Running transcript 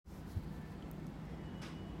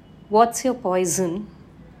What's Your Poison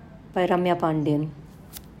by Ramya Pandian.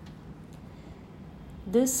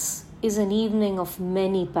 This is an evening of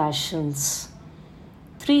many passions.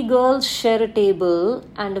 3 girls share a table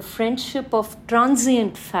and a friendship of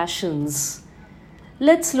transient fashions.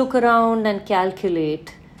 Let's look around and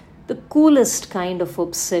calculate the coolest kind of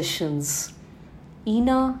obsessions.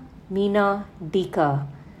 Eena, Meena, Deeka.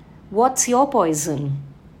 What's your poison?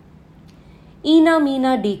 Eena,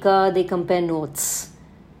 Meena, Deeka, they compare notes.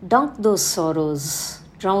 Dunk those sorrows,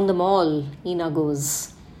 drown them all, Eena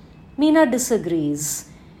goes. Meena disagrees.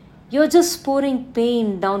 You're just pouring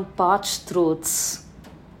pain down parched throats.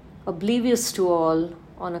 Oblivious to all,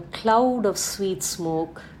 on a cloud of sweet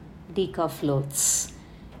smoke, Deeka floats.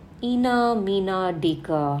 Eena, Meena,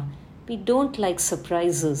 Deeka, we don't like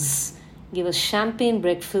surprises. Give us champagne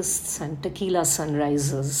breakfasts and tequila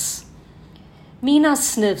sunrises. Meena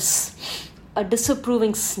sniffs, a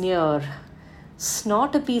disapproving sneer.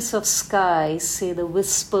 Snort a piece of sky, say the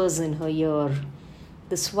whispers in her ear.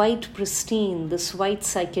 This white pristine, this white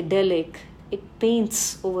psychedelic, it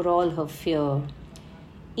paints over all her fear.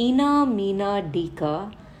 Eena, Meena,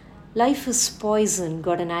 Deeka, life is poison,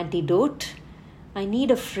 got an antidote? I need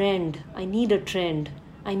a friend, I need a trend,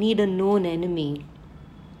 I need a known enemy.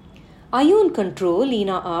 Are you in control?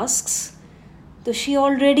 Eena asks, though she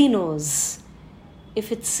already knows.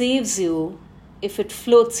 If it saves you, if it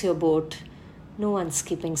floats your boat, no one's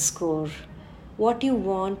keeping score. What you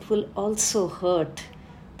want will also hurt.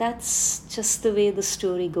 That's just the way the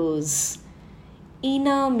story goes.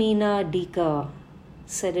 Eena, Meena, Deeka.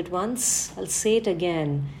 Said it once, I'll say it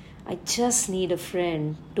again. I just need a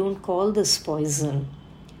friend. Don't call this poison.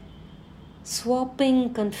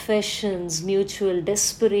 Swapping confessions, mutual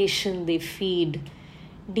desperation they feed.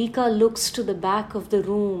 Deeka looks to the back of the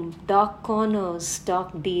room, dark corners,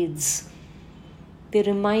 dark deeds. They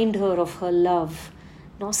remind her of her love.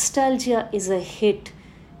 Nostalgia is a hit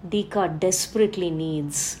Deeka desperately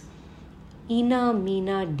needs. Eena,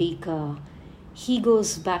 Meena, Deeka. He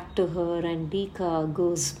goes back to her and Deeka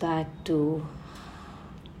goes back to...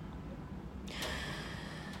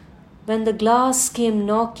 When the glass came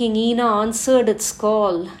knocking, Eena answered its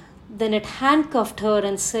call. Then it handcuffed her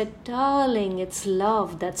and said, darling, it's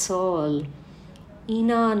love, that's all.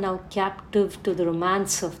 Eena now captive to the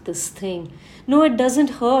romance of this thing. No, it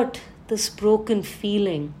doesn't hurt, this broken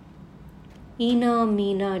feeling. Eena,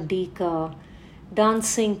 Meena, Deeka,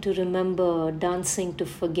 dancing to remember, dancing to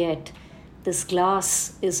forget. This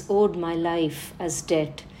glass is owed my life as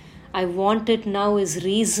debt. I want it now is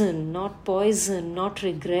reason, not poison, not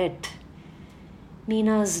regret.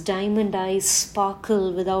 Meena's diamond eyes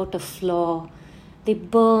sparkle without a flaw. They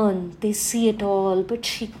burn, they see it all, but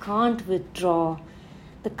she can't withdraw.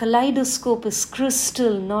 The kaleidoscope is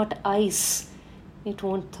crystal, not ice. It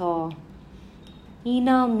won't thaw.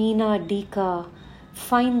 Eena, Meena, Deeka,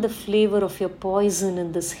 find the flavor of your poison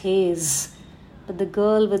in this haze. But the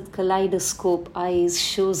girl with kaleidoscope eyes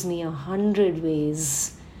shows me 100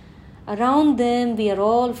 ways. Around them, we are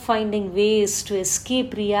all finding ways to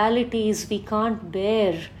escape realities we can't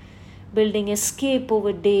bear. Building escape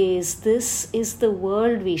over days, this is the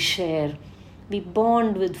world we share. We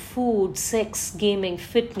bond with food, sex, gaming,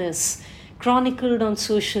 fitness, chronicled on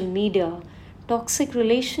social media. Toxic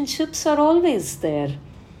relationships are always there.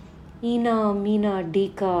 Eena, Meena,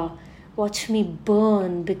 Deeka, watch me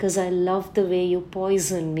burn because I love the way you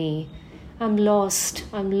poison me. I'm lost,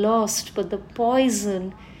 but the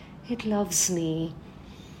poison, it loves me.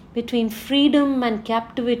 Between freedom and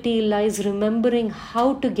captivity lies remembering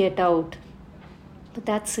how to get out. But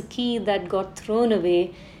that's a key that got thrown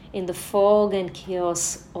away in the fog and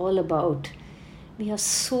chaos all about. We are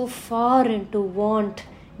so far into want,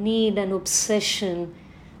 need, and obsession.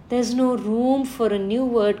 There's no room for a new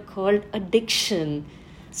word called addiction.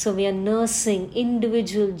 So we are nursing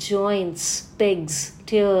individual joints, pegs,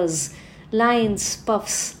 tears, lines,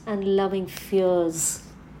 puffs, and loving fears.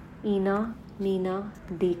 Eena, Meena,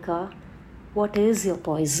 Deeka, what is your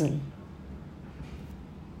poison?